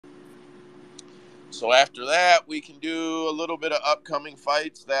So after that, we can do a little bit of upcoming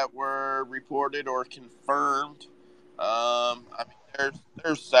fights that were reported or confirmed. I mean,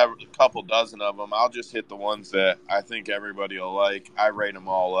 there's a couple dozen of them. I'll just hit the ones that I think everybody will like. I rate them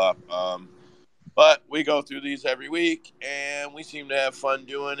all up. But we go through these every week, and we seem to have fun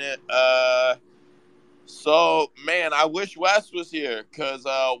doing it. So, man, I wish Wes was here because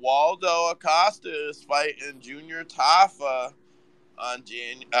Waldo Acosta is fighting Junior Tafa on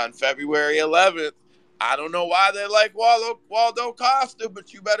February 11th. I don't know why they like Waldo Costa,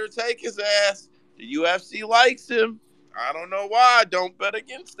 but you better take his ass. The UFC likes him. I don't know why. Don't bet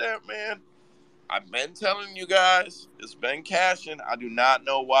against that, man. I've been telling you guys, it's been cashing. I do not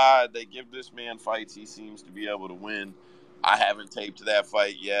know why they give this man fights he seems to be able to win. I haven't taped that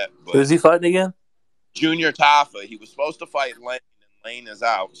fight yet, but Who's he fighting again? Junior Tafa. He was supposed to fight Lane, and Lane is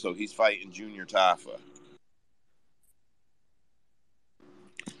out, so he's fighting Junior Tafa.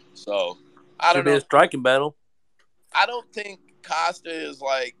 So, I Should don't be know. a striking battle. I don't think Costa is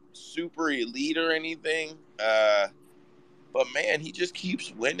like super elite or anything. But man, he just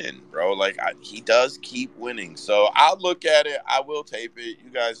keeps winning, bro. Like he does keep winning. So I'll look at it. I will tape it. You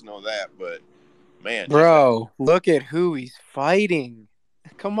guys know that. But man, just Bro, look at who he's fighting.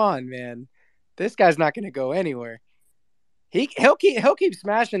 Come on, man. This guy's not going to go anywhere. He'll keep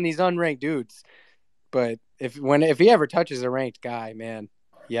smashing these unranked dudes. But if he ever touches a ranked guy, man,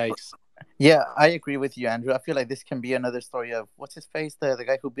 yikes. Yeah, I agree with you, Andrew. I feel like this can be another story of what's his face, the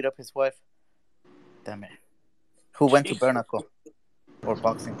guy who beat up his wife. Damn it, who went to bare knuckle or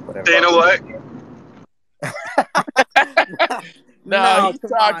boxing, whatever. Dana White. no,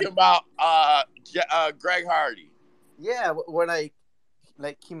 he's talking about Greg Hardy. Yeah, where like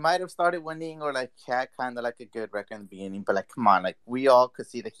he might have started winning or like had kind of like a good record in the beginning, but like come on, like we all could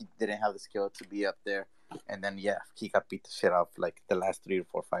see that he didn't have the skill to be up there, and then yeah, he got beat the shit off like the last 3 or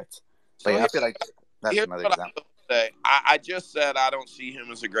 4 fights. But yeah, I feel like that's another example. I just said I don't see him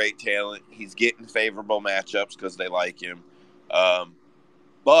as a great talent. He's getting favorable matchups because they like him.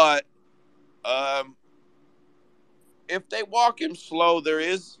 But if they walk him slow, there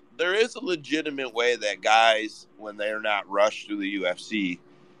is a legitimate way that guys, when they're not rushed through the UFC,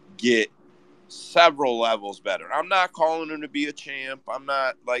 get several levels better. I'm not calling him to be a champ. I'm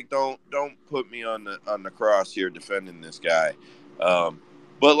not like don't put me on the cross here defending this guy.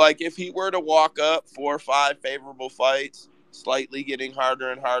 But like if he were to walk up 4 or 5 favorable fights, slightly getting harder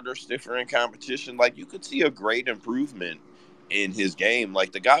and harder, stiffer in competition, like you could see a great improvement in his game.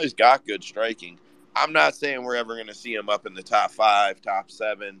 Like the guy's got good striking. I'm not saying we're ever going to see him up in the top 5, top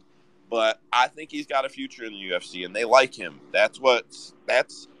 7, but I think he's got a future in the UFC and they like him.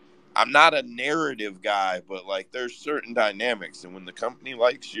 I'm not a narrative guy, but like there's certain dynamics, and when the company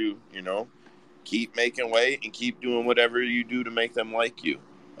likes you, you know, keep making weight and keep doing whatever you do to make them like you.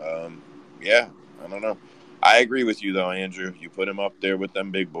 Yeah, I don't know. I agree with you though, Andrew. You put him up there with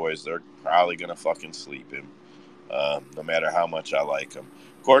them big boys, they're probably gonna fucking sleep him, no matter how much I like him.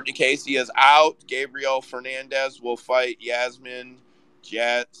 Courtney Casey is out. Gabriel Fernandez will fight Yasmin.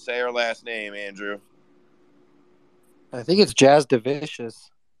 Say her last name, Andrew. I think it's Jazz Devicious.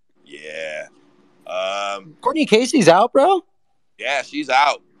 Yeah. Courtney Casey's out, bro? Yeah, she's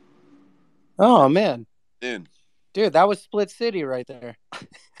out. Oh, man. Dude, that was Split City right there.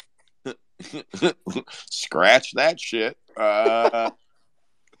 Scratch that shit.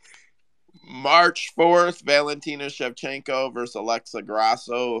 March 4th, Valentina Shevchenko versus Alexa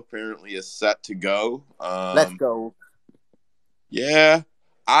Grasso apparently is set to go. Let's go. Yeah,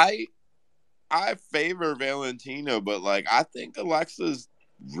 I favor Valentina, but like I think Alexa's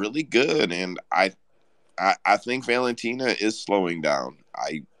really good, and I think Valentina is slowing down.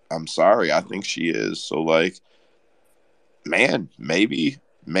 I'm sorry, I think she is. So like, man, maybe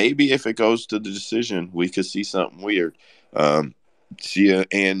if it goes to the decision, we could see something weird. Sia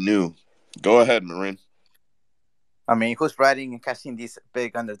and New. Go ahead, Marin. I mean, who's riding and catching these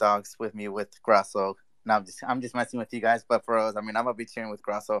big underdogs with me with Grasso? Now I'm just messing with you guys, but for us, I mean, I'm gonna be cheering with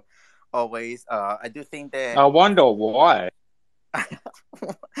Grasso always. I do think that I wonder why.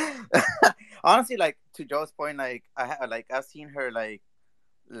 honestly, like to Joe's point, like I've seen her like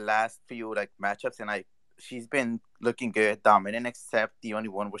last few like matchups, and like she's been looking good, dominant, except the only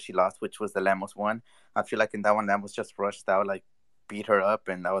one where she lost, which was the Lemos one. I feel like in that one, Lemos just rushed out, like beat her up,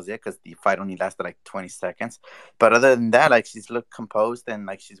 and that was it because the fight only lasted like 20 seconds. But other than that, like she's looked composed and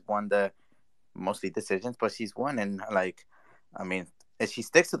like she's won the mostly decisions, but she's won, and like I mean, if she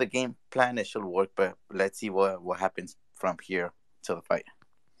sticks to the game plan, it should work. But let's see what happens from here to the fight.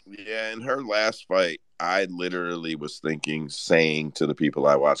 Yeah, in her last fight, I literally was saying to the people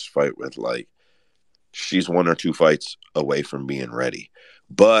I watched fight with, like, she's 1 or 2 fights away from being ready.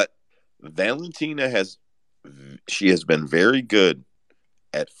 But Valentina has been very good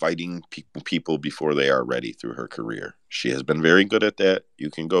at fighting people before they are ready through her career. She has been very good at that. You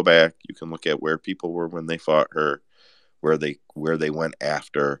can go back, you can look at where people were when they fought her, where they went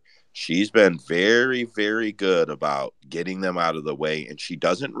after. She's been very, very good about getting them out of the way, and she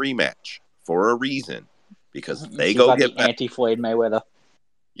doesn't rematch for a reason because they She's go like get the back. anti-Floyd Mayweather.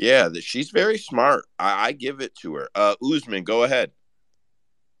 Yeah, she's very smart. I give it to her. Usman, go ahead.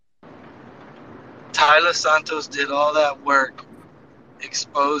 Tyler Santos did all that work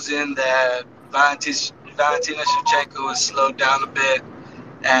exposing that Valentina Shevchenko is slowed down a bit,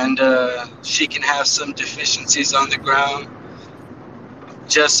 and she can have some deficiencies on the ground,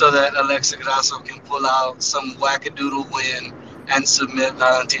 just so that Alexa Grasso can pull out some wackadoodle win and submit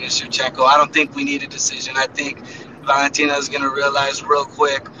Valentina Shevchenko. I don't think we need a decision. I think Valentina is going to realize real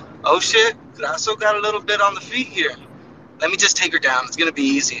quick, oh shit, Grasso got a little bit on the feet here. Let me just take her down. It's going to be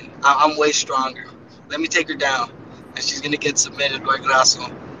easy. I'm way stronger. Let me take her down. And she's going to get submitted by Grasso.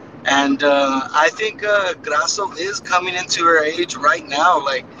 And I think Grasso is coming into her age right now.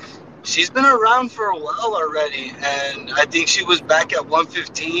 Like, she's been around for a while already. And I think she was back at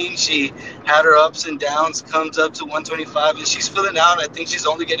 115. She had her ups and downs, comes up to 125, and she's filling out. I think she's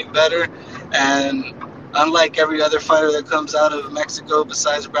only getting better. And unlike every other fighter that comes out of Mexico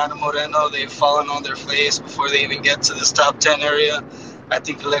besides Brandon Moreno, they've fallen on their face before they even get to this top 10 area. I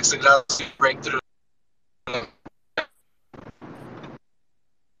think Alexa Grasso break through.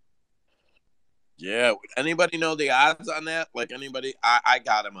 Yeah. Anybody know the odds on that? Like anybody? I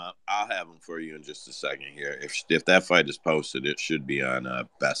got them up. I'll have them for you in just a second here. If that fight is posted, it should be on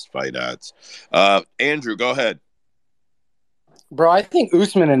Best Fight Odds. Andrew, go ahead. Bro, I think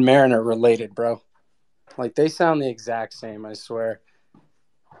Usman and Marin are related, bro. Like, they sound the exact same, I swear.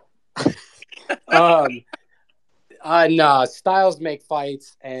 Nah, styles make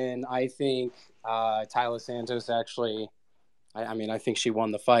fights, and I think Tyler Santos actually, I think she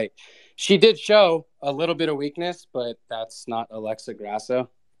won the fight. She did show a little bit of weakness, but that's not Alexa Grasso.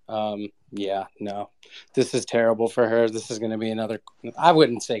 Yeah, no. This is terrible for her. This is going to be another, I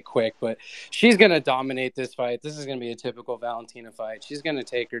wouldn't say quick, but she's going to dominate this fight. This is going to be a typical Valentina fight. She's going to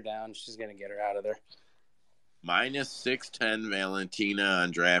take her down. She's going to get her out of there. Minus 610 Valentina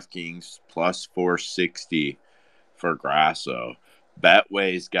on DraftKings, plus 460 for Grasso.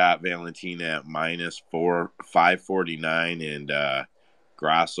 Betway's got Valentina at minus 549 and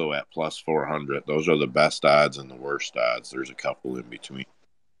Grasso at plus 400. Those are the best odds and the worst odds. There's a couple in between.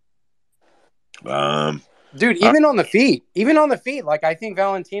 Dude, even on the feet, like, I think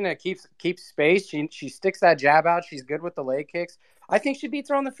Valentina keeps space. She sticks that jab out. She's good with the leg kicks. I think she beats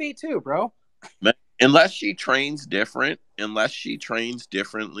her on the feet too, bro. Unless she trains differently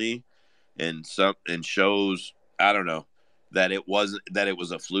and shows, I don't know, that it was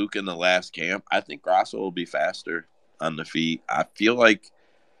a fluke in the last camp, I think Grasso will be faster on the feet. I feel like,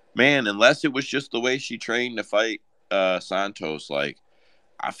 man, unless it was just the way she trained to fight Santos, like,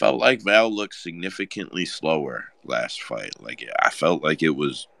 I felt like Val looked significantly slower last fight. Like, I felt like it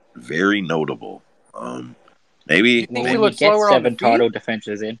was very notable. Maybe Think When she you looked get slower on the 7 feet? title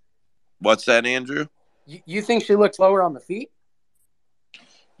defenses in, What's that, Andrew? You think she looked slower on the feet?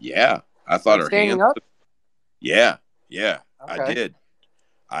 Yeah, I thought Like her standing hands. up? Yeah, I Okay. did.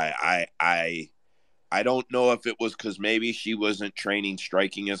 I don't know if it was because maybe she wasn't training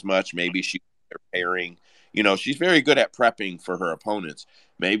striking as much. Maybe she was preparing. You know, she's very good at prepping for her opponents.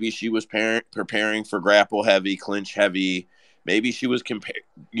 Maybe she was preparing for grapple heavy, clinch heavy. Maybe she was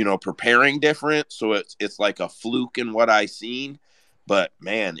preparing different. So it's like a fluke in what I seen. But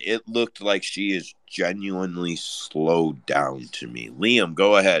man, it looked like she is genuinely slowed down to me. Liam,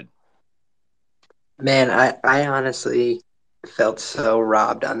 go ahead. Man, I honestly felt so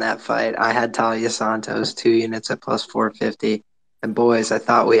robbed on that fight. I had Talia Santos 2 units at plus 450. And boys, I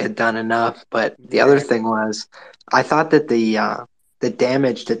thought we had done enough. But the other thing was, I thought that the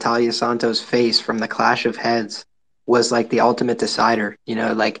damage to Talia Santos' face from the clash of heads was like the ultimate decider. You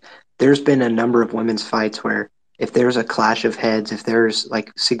know, like there's been a number of women's fights where if there's a clash of heads, if there's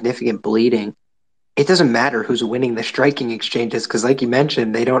like significant bleeding, it doesn't matter who's winning the striking exchanges because, like you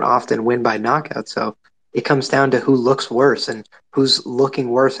mentioned, they don't often win by knockout. So it comes down to who looks worse and who's looking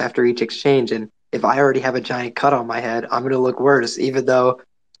worse after each exchange. And if I already have a giant cut on my head, I'm going to look worse, even though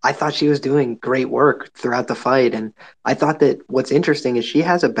I thought she was doing great work throughout the fight. And I thought that what's interesting is she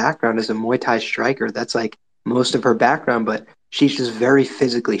has a background as a Muay Thai striker. That's like most of her background, but she's just very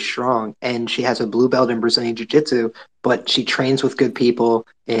physically strong. And she has a blue belt in Brazilian Jiu Jitsu, but she trains with good people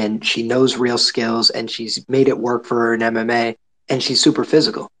and she knows real skills and she's made it work for her in MMA and she's super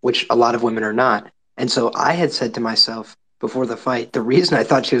physical, which a lot of women are not. And so I had said to myself, before the fight. The reason I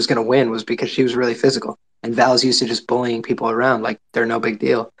thought she was going to win was because she was really physical. And Val's used to just bullying people around like they're no big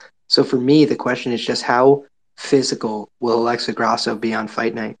deal. So for me, the question is just how physical will Alexa Grasso be on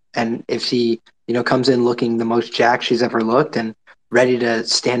fight night? And if she, comes in looking the most jacked she's ever looked and ready to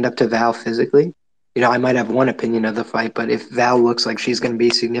stand up to Val physically, I might have one opinion of the fight, but if Val looks like she's going to be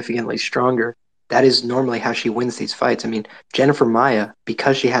significantly stronger, that is normally how she wins these fights. I mean, Jennifer Maia,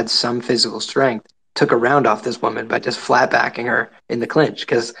 because she had some physical strength, took a round off this woman by just flat backing her in the clinch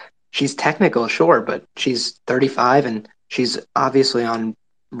because she's technical, sure, but she's 35 and she's obviously on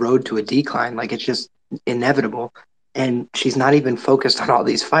road to a decline. Like it's just inevitable. And she's not even focused on all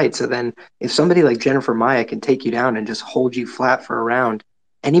these fights. So then if somebody like Jennifer Maia can take you down and just hold you flat for a round,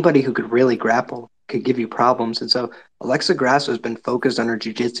 anybody who could really grapple could give you problems. And so Alexa Grasso has been focused on her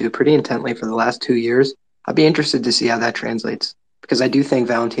jiu-jitsu pretty intently for the last 2 years. I'd be interested to see how that translates because I do think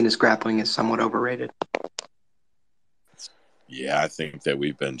Valentina's grappling is somewhat overrated. Yeah, I think that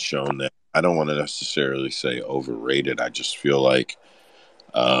we've been shown that. I don't want to necessarily say overrated. I just feel like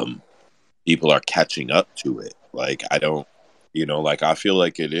people are catching up to it. Like, I don't, I feel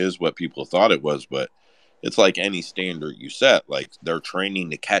like it is what people thought it was, but it's like any standard you set. Like, they're training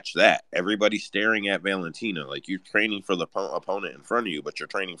to catch that. Everybody's staring at Valentina. Like, you're training for the opponent in front of you, but you're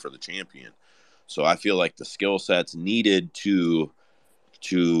training for the champion. So I feel like the skill sets needed to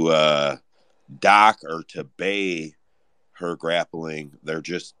dock or to bay her grappling, they're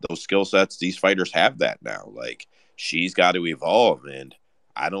just those skill sets. These fighters have that now. Like, she's got to evolve, and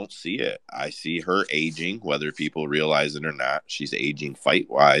I don't see it. I see her aging, whether people realize it or not. She's aging fight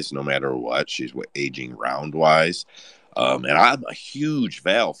wise, no matter what. She's aging round wise. And I'm a huge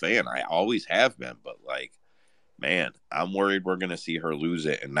Val fan. I always have been, but like, man, I'm worried we're going to see her lose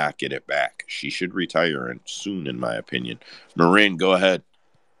it and not get it back. She should retire and soon, in my opinion. Marin, go ahead.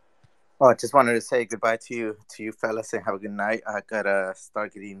 Oh, I just wanted to say goodbye to you fellas and have a good night. I gotta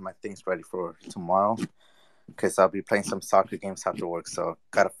start getting my things ready for tomorrow because I'll be playing some soccer games after work. So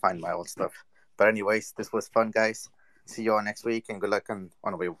gotta find my old stuff. But anyways, this was fun, guys. See you all next week and good luck on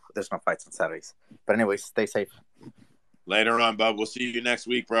the way. There's no fights on Saturdays. But anyways, stay safe. Later on, bub. We'll see you next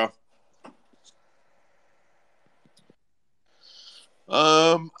week, bro.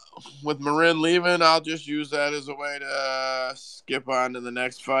 With Marin leaving, I'll just use that as a way to skip on to the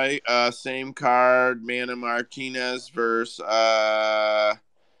next fight. Same card, Manny Martinez versus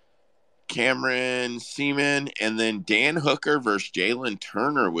Cameron Seaman, and then Dan Hooker versus Jalen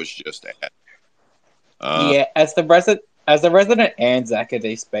Turner was just at. Yeah, as the resident Anzac of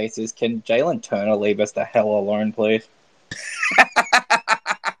these spaces, can Jalen Turner leave us the hell alone, please?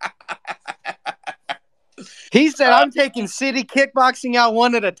 He said, "I'm taking city kickboxing out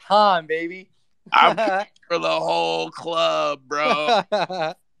one at a time, baby." I'm for the whole club, bro.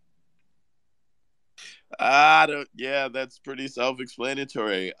 Yeah, that's pretty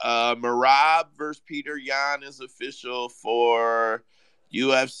self-explanatory. Marab versus Peter Yan is official for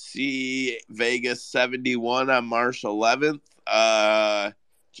UFC Vegas 71 on March 11th.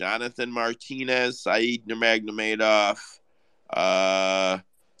 Jonathan Martinez, Saeed Nurmagomedov.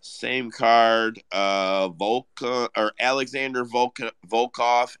 Same card. Alexander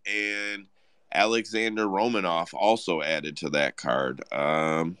Volkov and Alexander Romanov also added to that card.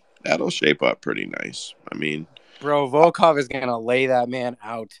 That'll shape up pretty nice. I mean, bro, Volkov is gonna lay that man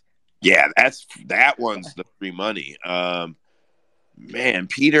out. Yeah, that one's the free money. Man,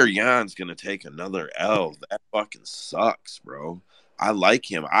 Peter Yan's gonna take another L. That fucking sucks, bro. I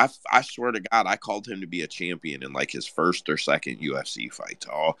like him. I swear to God, I called him to be a champion in like his first or second UFC fight.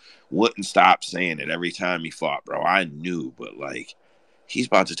 Wouldn't stop saying it every time he fought, bro. I knew, but like, he's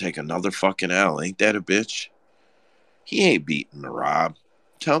about to take another fucking L. Ain't that a bitch? He ain't beating the Rob.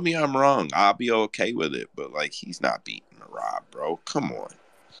 Tell me I'm wrong. I'll be okay with it, but like, he's not beating the Rob, bro. Come on.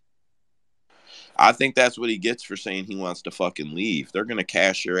 I think that's what he gets for saying he wants to fucking leave. They're gonna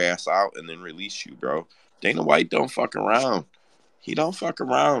cash your ass out and then release you, bro. Dana White don't fuck around. He don't fuck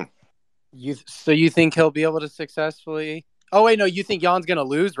around. So you think he'll be able to successfully? Oh wait, no. You think Jan's gonna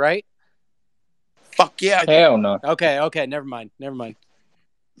lose, right? Fuck yeah. Hell no. Okay. Never mind.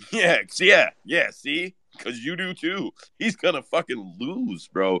 Yeah. See, because you do too. He's gonna fucking lose,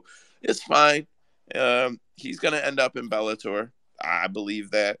 bro. It's fine. He's gonna end up in Bellator. I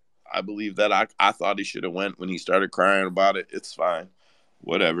believe that. I thought he should have went when he started crying about it. It's fine.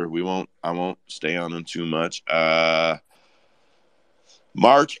 Whatever. I won't stay on him too much.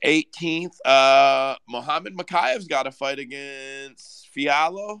 March 18th, Muhammad Makayev's got a fight against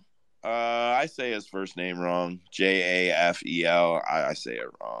Fiallo. I say his first name wrong. Jafel. I say it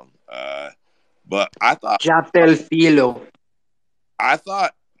wrong. But I thought Jatel Filo. I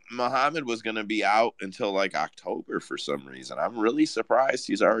thought Muhammad was going to be out until like October for some reason. I'm really surprised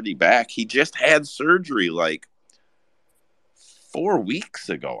he's already back. He just had surgery like 4 weeks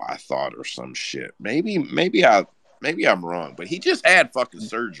ago, I thought, or some shit. Maybe I'm wrong, but he just had fucking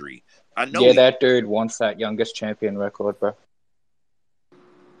surgery. I know. Yeah, that dude wants that youngest champion record, bro.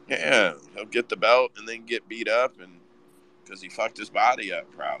 Yeah, he'll get the belt and then get beat up, and because he fucked his body up,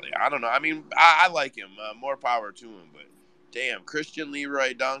 probably. I don't know. I mean, I like him. More power to him, but damn, Christian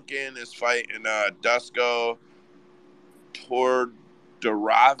Leroy Duncan is fighting Dusko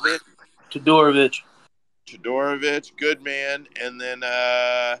Todorovic, good man. And then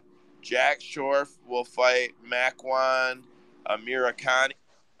Jack Shore will fight Makwan Mirakani.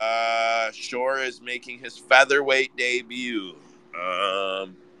 Shore is making his featherweight debut.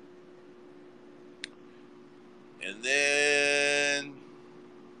 And then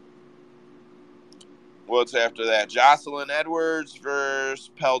what's after that? Jocelyn Edwards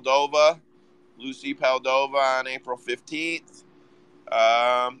versus Lucy Peldova on April 15th.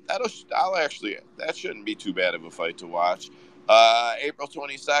 That shouldn't be too bad of a fight to watch. April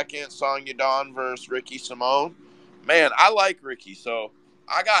 22nd, Song Yadong versus Ricky Simone. Man, I like Ricky, so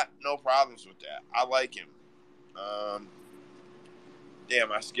I got no problems with that. I like him.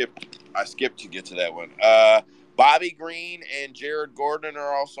 Damn, I skipped to get to that one. Bobby Green and Jared Gordon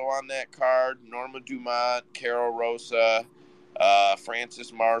are also on that card. Norma Dumont, Carol Rosa,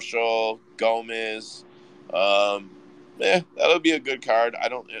 Francis Marshall, Gomez. That'll be a good card. I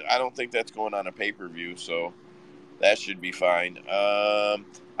don't think that's going on a pay-per-view, so that should be fine. I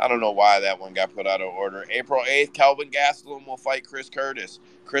don't know why that one got put out of order. April 8th, Kelvin Gastelum will fight Chris Curtis.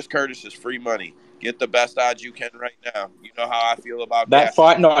 Chris Curtis is free money. Get the best odds you can right now. You know how I feel about that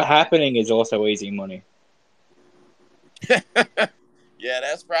fight not happening is also easy money. Yeah,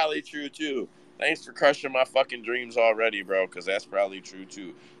 that's probably true too. Thanks for crushing my fucking dreams already, bro, because that's probably true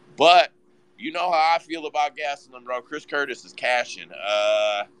too. But you know how I feel about Gastelum, bro. Chris Curtis is cashing.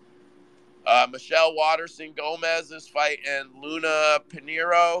 Michelle Waterson Gomez is fighting Luna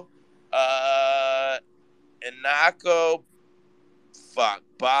Pinheiro. Inako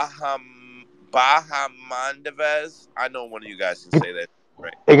Bahamandevez. I know one of you guys can say that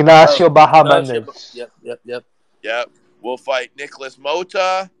right. Ignacio Bahamondes. Yep. We'll fight Nicholas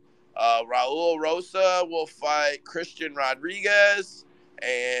Mota. Raul Rosa will fight Christian Rodriguez.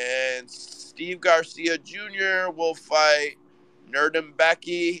 And Steve Garcia Jr. will fight Nerdum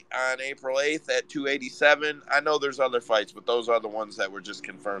Becky on April 8th at 287. I know there's other fights, but those are the ones that were just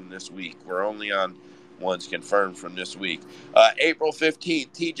confirmed this week. We're only on ones confirmed from this week. April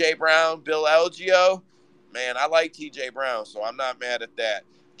 15th, TJ Brown, Bill Algeo. Man, I like TJ Brown, so I'm not mad at that.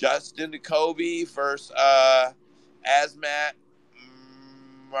 Justin Jacoby versus Azmat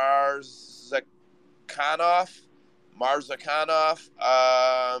Marzakhanov.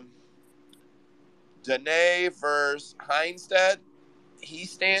 Danae versus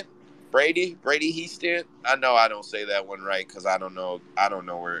Brady Heastant. I know I don't say that one right because I don't know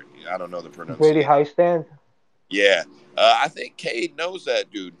the pronunciation. Brady Heistand. Yeah, I think Cade knows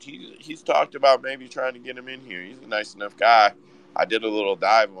that dude. He's talked about maybe trying to get him in here. He's a nice enough guy. I did a little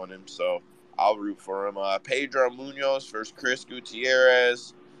dive on him, so I'll root for him. Pedro Munoz versus Chris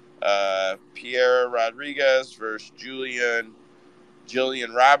Gutierrez. Pierre Rodriguez versus Jillian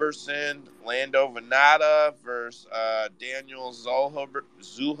Robertson. Lando Venata versus Daniel Zulhuber.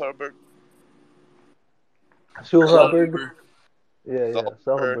 Yeah,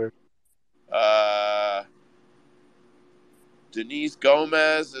 Zulhuber. Denise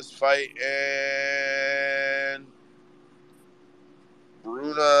Gomez is fighting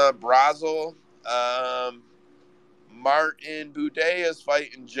Bruna Brazel. Martin Boudet is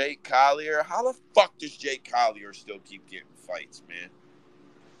fighting Jake Collier. How the fuck does Jake Collier still keep getting fights, man?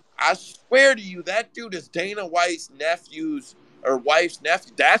 I swear to you, that dude is Dana White's wife's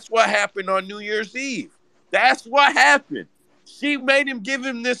nephew. That's what happened on New Year's Eve. That's what happened. She made him give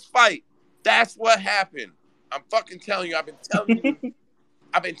him this fight. That's what happened. I'm fucking telling you. I've been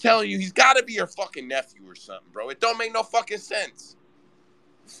telling you. He's got to be your fucking nephew or something, bro. It don't make no fucking sense.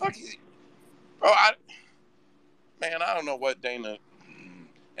 Bro, I don't know what Dana.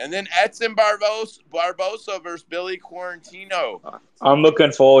 And then Edson Barbosa versus Billy Quarantino. I'm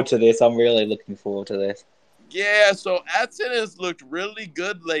looking forward to this. I'm really looking forward to this. Yeah, so Edson has looked really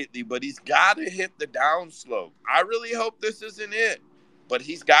good lately, but he's got to hit the downslope. I really hope this isn't it, but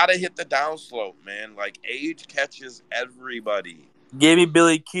he's got to hit the downslope, man. Like, age catches everybody. Give me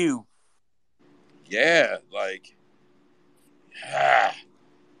Billy Q. Yeah, like, I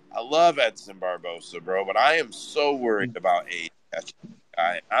love Edson Barbosa, bro, but I am so worried about age catching.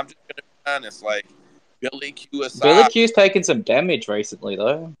 I'm just going to be honest, like, Billy Q aside. Billy Q's taken some damage recently,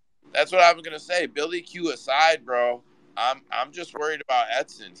 though. That's what I was gonna say. Billy Q aside, bro. I'm just worried about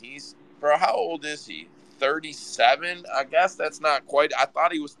Edson. Bro. How old is he? 37. I guess that's not quite. I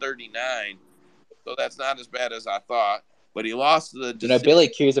thought he was 39, so that's not as bad as I thought. But he lost the decision. Billy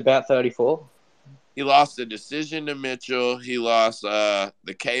Q's about 34. He lost the decision to Mitchell. He lost the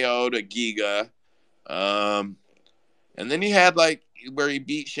KO to Giga. And then he had like where he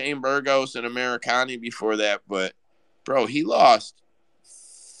beat Shane Burgos and Americani before that. But bro, he lost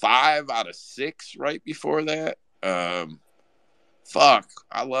 5 out of 6 right before that. Fuck,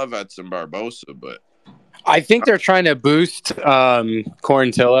 I love Edson Barbosa, but I think they're trying to boost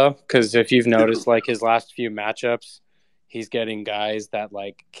Quarantillo because if you've noticed, like his last few matchups, he's getting guys that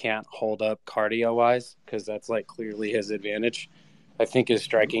like can't hold up cardio wise because that's like clearly his advantage. I think his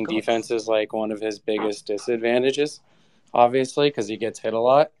striking defense is like one of his biggest disadvantages, obviously, because he gets hit a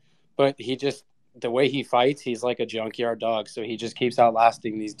lot. But the way he fights, he's like a junkyard dog, so he just keeps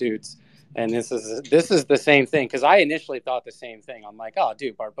outlasting these dudes. And this is the same thing because I initially thought the same thing. I'm like, oh,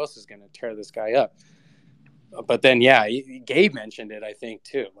 dude, Barbosa's gonna tear this guy up. But then, yeah, Gabe mentioned it. I think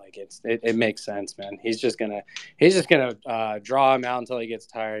too. Like it makes sense, man. He's just gonna draw him out until he gets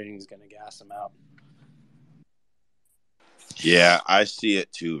tired, and he's gonna gas him out. yeah, I see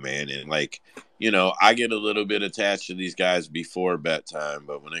it too, man. And like, I get a little bit attached to these guys before bet time,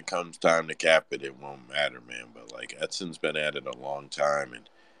 but when it comes time to cap it, it won't matter, man. But like Edson's been at it a long time, and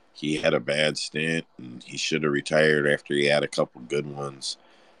he had a bad stint, and he should have retired after he had a couple good ones.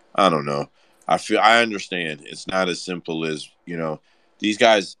 I don't know. I understand. It's not as simple as, these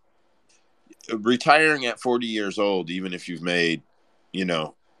guys retiring at 40 years old, even if you've made,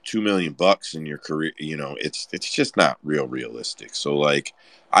 $2 million in your career, it's just not realistic. So like,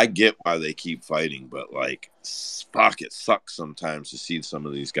 I get why they keep fighting, but like, fuck, it sucks sometimes to see some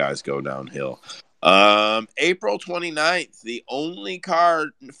of these guys go downhill. April 29th, the only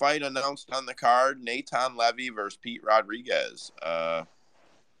fight announced on the card, Nathan Levy versus Pete Rodriguez.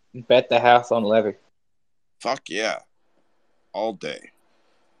 Bet the house on Levy. Fuck yeah. All day.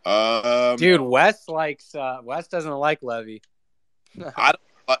 Dude, Wes doesn't like Levy.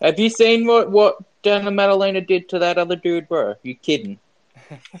 Have you seen what Dana Madalena did to that other dude, bro? You kidding?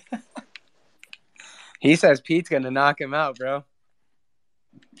 He says Pete's gonna knock him out, bro.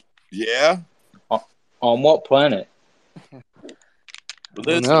 Yeah. On what planet?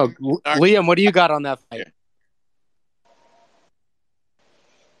 No, Liam, what do you got on that fight?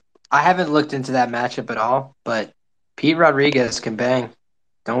 I haven't looked into that matchup at all, but Pete Rodriguez can bang.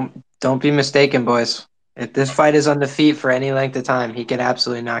 Don't be mistaken, boys. If this fight is on the feet for any length of time, he can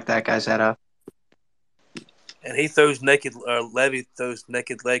absolutely knock that guy's head off. And Levy throws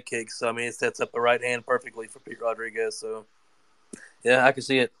naked leg kicks. So, I mean, it sets up the right hand perfectly for Pete Rodriguez. So, yeah, I can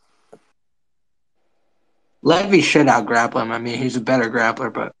see it. Levy should out-grapple him. I mean, he's a better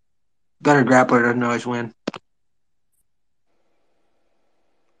grappler, but better grappler doesn't always win.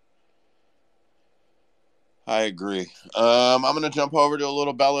 I agree. I'm going to jump over to a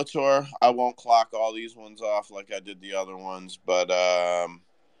little Bellator. I won't clock all these ones off like I did the other ones, but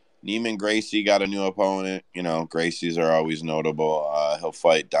Neiman Gracie got a new opponent. Gracies are always notable. He'll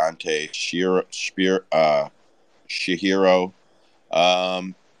fight Dante Shihiro.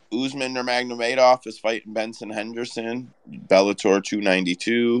 Usman Nurmagomedov is fighting Benson Henderson. Bellator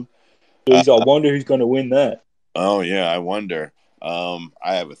 292. Jeez, I wonder who's going to win that. Oh, yeah, I wonder. I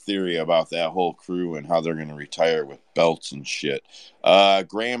have a theory about that whole crew and how they're going to retire with belts and shit.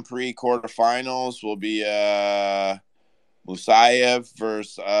 Grand Prix quarterfinals will be Musayev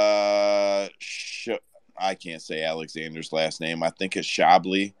versus I can't say Alexander's last name. I think it's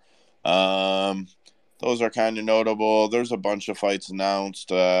Shabli. Those are kind of notable. There's a bunch of fights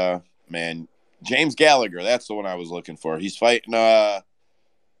announced. Man, James Gallagher, that's the one I was looking for. He's fighting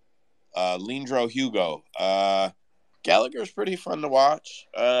Lindro Hugo. Gallagher's pretty fun to watch.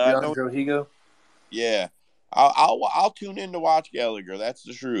 Lindro Hugo? Yeah. I'll tune in to watch Gallagher. That's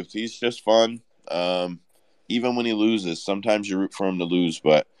the truth. He's just fun. Even when he loses, sometimes you root for him to lose,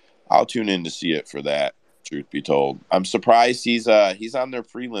 but I'll tune in to see it for that, truth be told. I'm surprised he's on their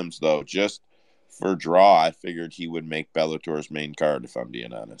prelims, though. Just for draw, I figured he would make Bellator's main card, if I'm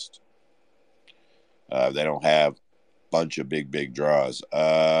being honest. They don't have a bunch of big draws.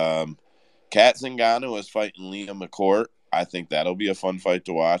 Kat Zingano is fighting Liam McCourt. I think that'll be a fun fight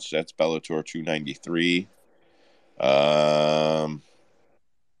to watch. That's Bellator 293.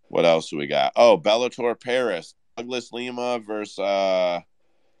 What else do we got? Oh, Bellator Paris. Douglas Lima versus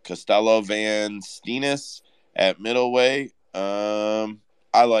Costello Van Steenis at middleweight.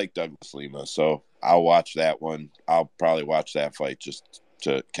 I like Douglas Lima, so I'll watch that one. I'll probably watch that fight just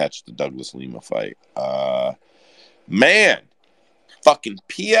to catch the Douglas Lima fight. Man, Fucking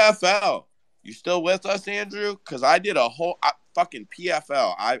PFL. You still with us, Andrew? Because I did a whole fucking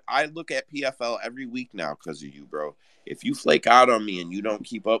PFL. I look at PFL every week now because of you, bro. If you flake out on me and you don't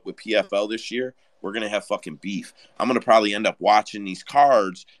keep up with PFL this year, we're going to have fucking beef. I'm going to probably end up watching these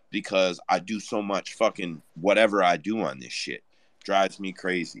cards because I do so much fucking whatever I do on this shit. Drives me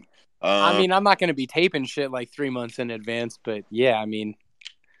crazy. I mean, I'm not going to be taping shit like 3 months in advance, but yeah, I mean,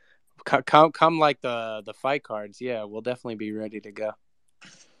 come like the fight cards. Yeah, we'll definitely be ready to go.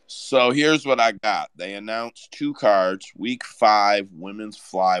 So here's what I got. They announced 2 cards. Week 5, women's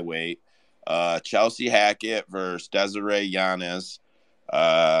flyweight. Chelsea Hackett versus Desiree Yanez.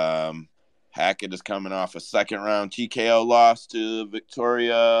 Hackett is coming off a second-round TKO loss to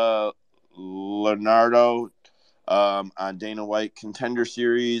Victoria Leonardo on Dana White Contender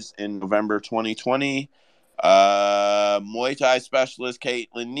Series in November 2020. Muay Thai specialist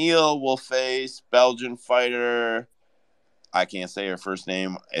Caitlin Neal will face Belgian fighter, I can't say her first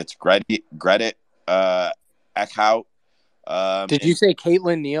name. It's Gredit Eckhout. Did you say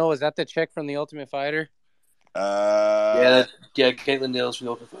Caitlin Neal? Is that the chick from The Ultimate Fighter? Yeah, Caitlin Neal's from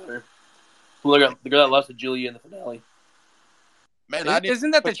The Ultimate Fighter. The girl that lost to Julia in the finale. Man,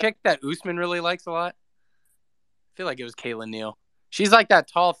 isn't that the chick that Usman really likes a lot? I feel like it was Caitlin Neal. She's like that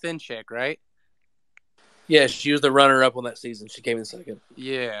tall, thin chick, right? Yeah, she was the runner-up on that season. She came in second.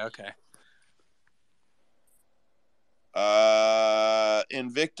 Yeah, okay.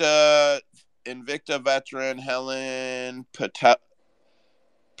 Invicta veteran Helen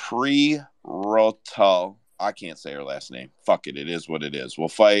Pre-Rotel. I can't say her last name. Fuck it. It is what it is. We'll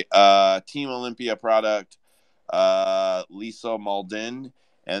fight Team Olympia product Lisa Maldin.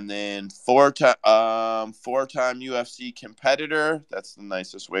 And then four-time UFC competitor, that's the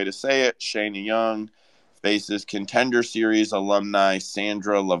nicest way to say it, Shayna Young, faces Contender Series alumni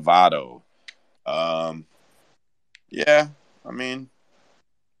Sandra Lovato. Yeah, I mean,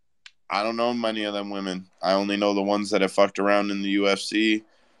 I don't know many of them women. I only know the ones that have fucked around in the UFC.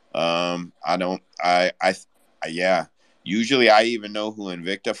 Yeah. Usually I even know who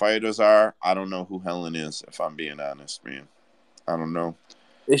Invicta fighters are. I don't know who Helen is, if I'm being honest, man. I don't know.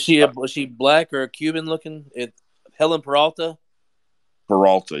 Is she black or Cuban looking? Helen Peralta?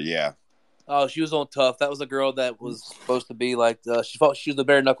 Peralta, yeah. Oh, she was on Tough. That was the girl that was supposed to be like she was the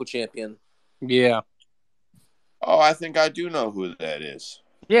bare knuckle champion. Yeah. Oh, I think I do know who that is.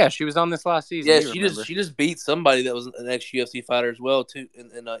 Yeah, she was on this last season. Yeah, she just beat somebody that was an ex UFC fighter as well too in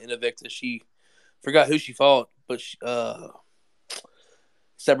Invicta. She forgot who she fought, but it's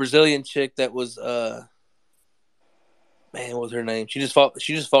that Brazilian chick that was man, what was her name? She just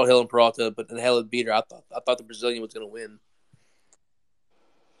fought Helen Peralta, but then Helen beat her. I thought the Brazilian was going to win.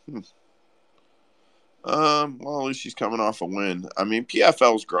 Well, at least she's coming off a win. I mean,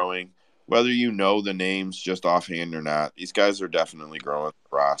 PFL's growing. Whether you know the names just offhand or not, these guys are definitely growing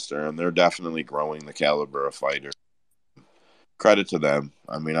the roster, and they're definitely growing the caliber of fighters. Credit to them.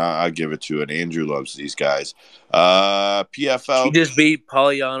 I mean, I give it to it. Andrew loves these guys. PFL. She just beat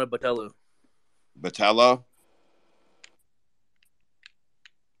Poliana Botello. Botello?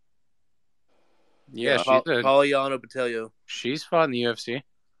 Yeah, Poliana Botello. She's fought in the UFC.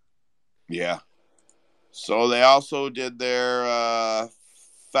 Yeah. So they also did their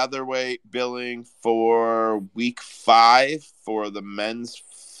featherweight billing for week 5 for the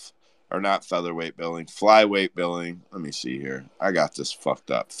men's, or not featherweight billing, flyweight billing. Let me see here. I got this fucked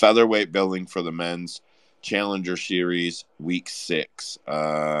up. Featherweight billing for the men's Challenger Series week 6.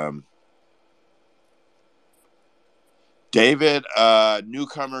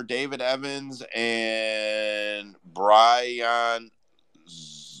 Newcomer David Evans and Brian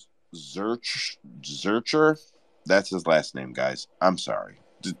Zurcher. That's his last name, guys. I'm sorry.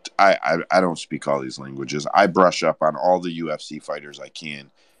 I don't speak all these languages. I brush up on all the UFC fighters I can,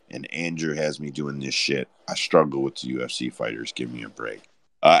 and Andrew has me doing this shit. I struggle with the UFC fighters. Give me a break.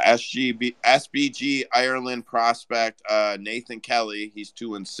 SBG Ireland prospect Nathan Kelly. He's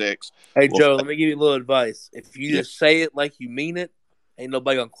 2-6. Hey Joe, let me give you a little advice. If you just say it like you mean it, ain't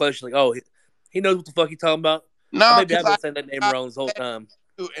nobody gonna question like, oh, he knows what the fuck he talking about. No, maybe I've been saying that name wrong this whole time.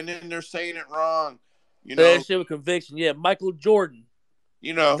 And then they're saying it wrong. You know, that shit with conviction. Yeah, Michael Jordan.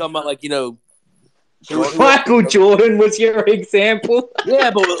 You know, talking about like Michael Jordan was your example.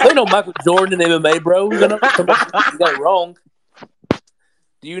 Yeah, but they know Michael Jordan in MMA, bro. You got it wrong.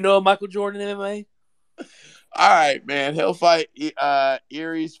 Do you know Michael Jordan in MMA? All right, man. He'll fight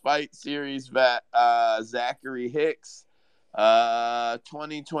Erie's Fight Series vet Zachary Hicks.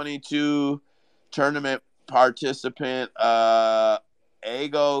 2022 tournament participant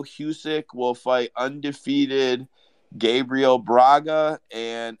Ego Husick will fight undefeated Gabriel Braga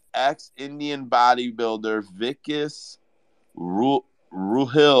and ex-Indian bodybuilder Vikas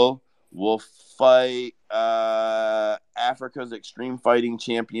Ruhil will fight Africa's Extreme Fighting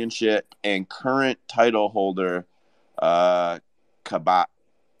Championship and current title holder Cabessa.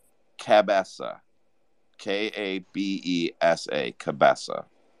 Kabesa. Cabessa.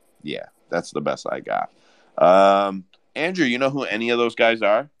 Yeah, that's the best I got. Andrew, you know who any of those guys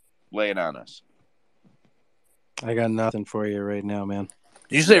are? Lay it on us. I got nothing for you right now, man.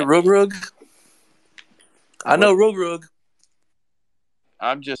 Did you say Rug? I know Rug.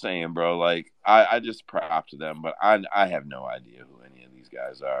 I'm just saying, bro. Like, I just propped them, but I have no idea who any of these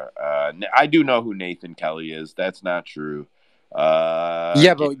guys are. I do know who Nathan Kelly is. That's not true.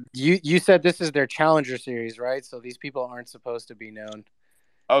 Yeah, but you said this is their Challenger Series, right? So these people aren't supposed to be known.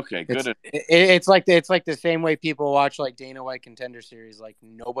 Okay, good. It's like the same way people watch like Dana White Contender Series. Like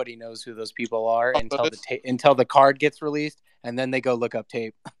nobody knows who those people are until the card gets released, and then they go look up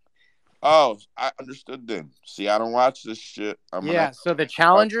tape. Oh, I understood then. See, I don't watch this shit. So the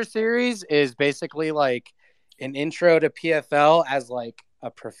Challenger Series is basically like an intro to PFL as like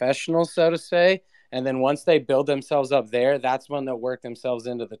a professional, so to say. And then once they build themselves up there, that's when they'll work themselves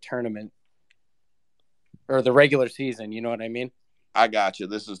into the tournament or the regular season. You know what I mean? I got you.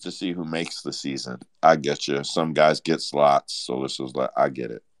 This is to see who makes the season. I get you. Some guys get slots, so this is like I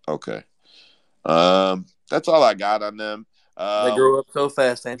get it. Okay. That's all I got on them. They grow up so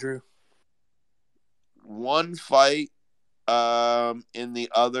fast, Andrew. One fight in the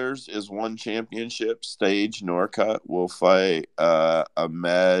others is one championship. Stage Norcutt will fight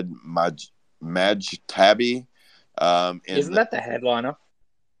Ahmed Majtabi. Isn't that the headliner?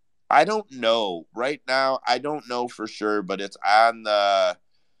 I don't know. Right now, I don't know for sure, but it's on the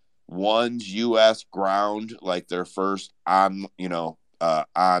one's U.S. ground, like their first on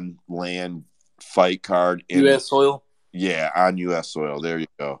land fight card. U.S. soil? Yeah, on U.S. soil. There you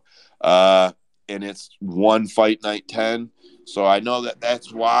go. And it's one fight night 10. So I know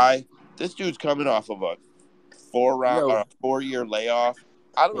that's why. This dude's coming off of a 4-year layoff.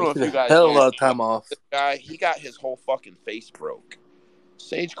 I don't know if you guys hell know a lot of time off. This guy, he got his whole fucking face broke.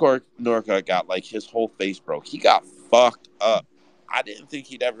 Sage Norcutt got like his whole face broke. He got fucked up. I didn't think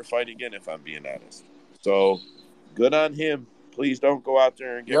he'd ever fight again, if I'm being honest. So good on him. Please don't go out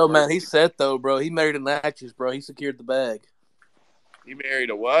there and get man, he's set though, bro. He married an actress, bro. He secured the bag. He married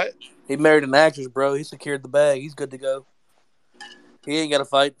a what? He married an actress, bro. He secured the bag. He's good to go. He ain't got to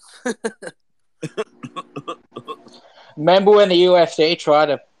fight. Remember when the UFC tried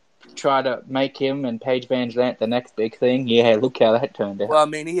to make him and Paige Van Zandt the next big thing? Yeah, look how that turned out. Well, I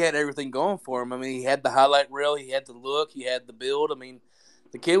mean, he had everything going for him. I mean, he had the highlight reel, he had the look, he had the build. I mean,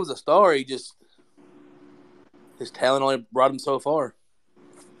 the kid was a star. His talent only brought him so far.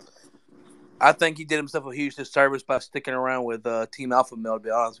 I think he did himself a huge disservice by sticking around with Team Alpha Male, to be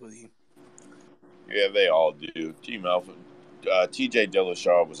honest with you. Yeah, they all do. Team Alpha. T.J.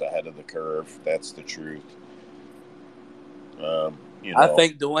 Dillashaw was ahead of the curve. That's the truth. I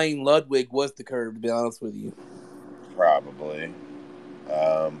think Dwayne Ludwig was the curve, to be honest with you. Probably.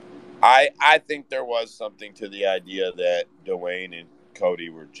 I think there was something to the idea that Dwayne and Cody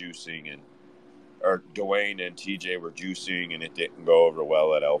were juicing, or Dwayne and TJ were juicing, and it didn't go over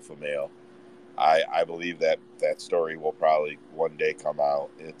well at Alpha Male. I believe that story will probably one day come out.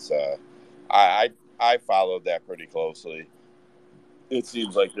 It's I followed that pretty closely. It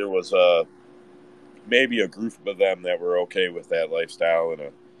seems like there was maybe a group of them that were okay with that lifestyle and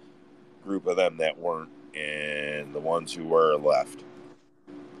a group of them that weren't, and the ones who were left.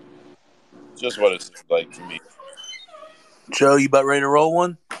 Just what it seemed like to me. Joe, you about ready to roll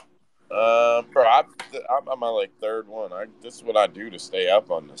one? Bro, I'm on my like third one. This is what I do to stay up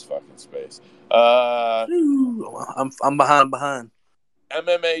on this fucking space. I'm behind.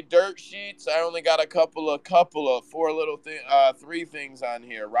 MMA dirt sheets. I only got a couple of three things on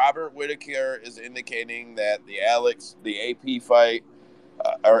here. Robert Whittaker is indicating that the AP fight,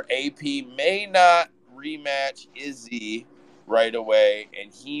 or AP may not rematch Izzy right away,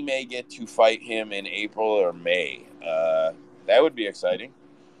 and he may get to fight him in April or May. That would be exciting.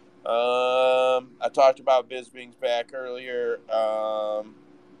 I talked about Bisping's back earlier.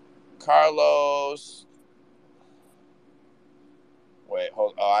 Carlos. Wait,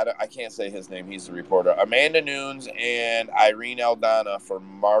 hold. Oh, I can't say his name. He's the reporter. Amanda Nunes and Irene Aldana for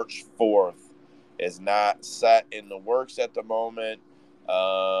March 4th is not set in the works at the moment.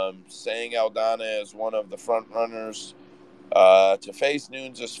 Saying Aldana is one of the front runners to face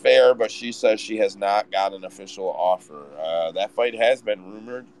Nunes is fair, but she says she has not got an official offer. That fight has been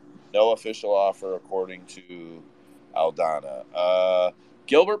rumored. No official offer, according to Aldana.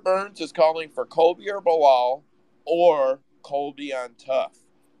 Gilbert Burns is calling for Colby or Bilal or Colby on Tough.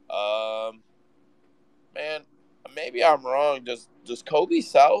 Man, maybe I'm wrong. Does Kobe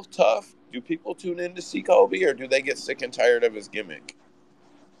sell tough? Do people tune in to see Kobe, or do they get sick and tired of his gimmick?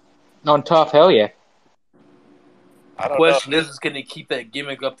 On tough, hell yeah. I don't know. Question is can he keep that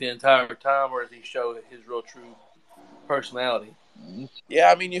gimmick up the entire time, or does he show his real true personality?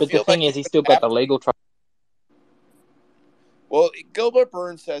 Yeah, I mean, you But the feel thing like is, he's still got the legal trouble. Well, Gilbert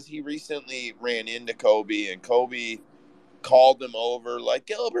Burns says he recently ran into Kobe, and Kobe called him over like,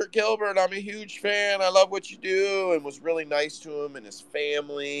 Gilbert, I'm a huge fan. I love what you do, and was really nice to him and his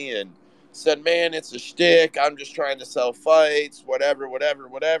family, and said, man, it's a shtick. I'm just trying to sell fights, whatever.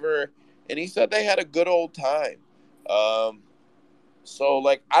 And he said they had a good old time. So,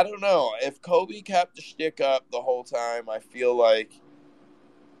 like, I don't know. If Kobe kept the shtick up the whole time, I feel like,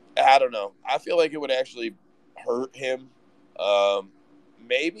 I don't know. I feel like it would actually hurt him. Um,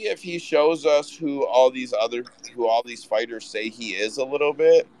 Maybe if he shows us who all these fighters say he is a little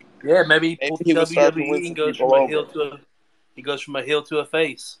bit, Yeah, maybe he maybe pulls he would start to win WWE and some goes people from a over. heel to a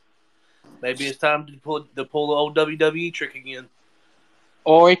face. Maybe it's time to pull the old WWE trick again.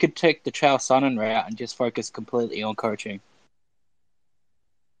 Or he could take the Chael Sonnen route and just focus completely on coaching.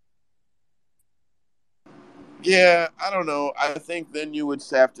 Yeah, I don't know. I think then you would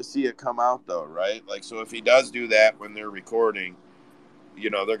have to see it come out, though, right? Like, so if he does do that when they're recording,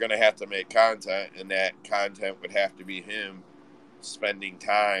 they're going to have to make content, and that content would have to be him spending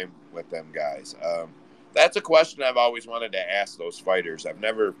time with them guys. That's a question I've always wanted to ask those fighters. I've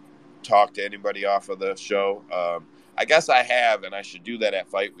never talked to anybody off of the show. I guess I have, and I should do that at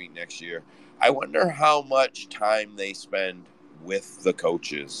Fight Week next year. I wonder how much time they spend with the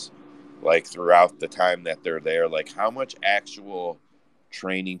coaches, like throughout the time that they're there. Like, how much actual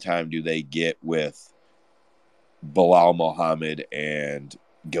training time do they get with Bilal Muhammad and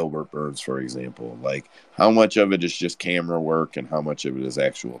Gilbert Burns, for example? Like, how much of it is just camera work and how much of it is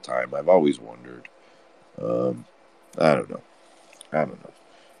actual time? I've always wondered. I don't know.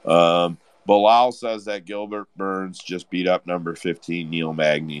 Bilal says that Gilbert Burns just beat up number 15 Neil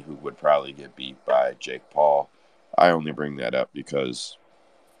Magny, who would probably get beat by Jake Paul. I only bring that up because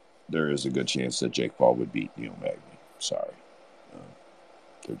there is a good chance that Jake Paul would beat Neil Magny. Sorry.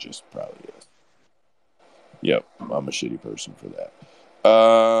 There just probably is. Yep, I'm a shitty person for that.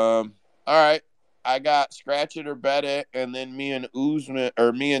 All right. I got Scratch It or Bet It, and then me and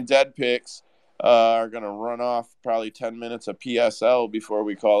Dead Picks are going to run off probably 10 minutes of PSL before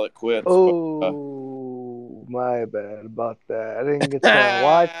we call it quits. Oh, my bad about that. I didn't get to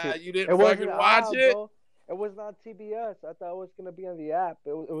watch it. You didn't It wasn't fucking watch on, it? bro. It wasn't on TBS. I thought it was going to be on the app.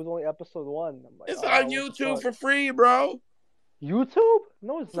 It was only episode 1. I'm like, It's on YouTube for free, bro. YouTube?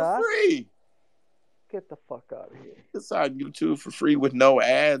 No, it's For not. free. Get the fuck out of here. It's on YouTube for free with no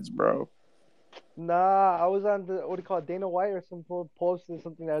ads, bro. Nah, I was on Dana White or some posting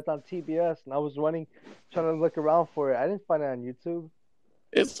something that's on TBS, and I was trying to look around for it. I didn't find it on YouTube.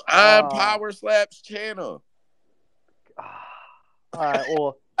 It's on Power Slap's channel. All right,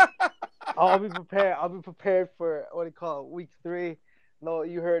 well, I'll be prepared. I'll be prepared for week 3. No,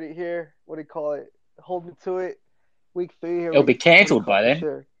 you heard it here. Hold me to it. Week 3 here. It'll be canceled by then.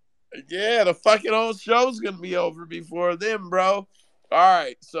 Sure. Yeah, the fucking whole show's gonna be over before then, bro. All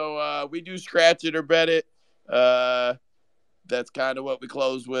right, so we do Scratch It or Bet It. That's kind of what we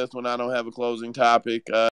close with when I don't have a closing topic.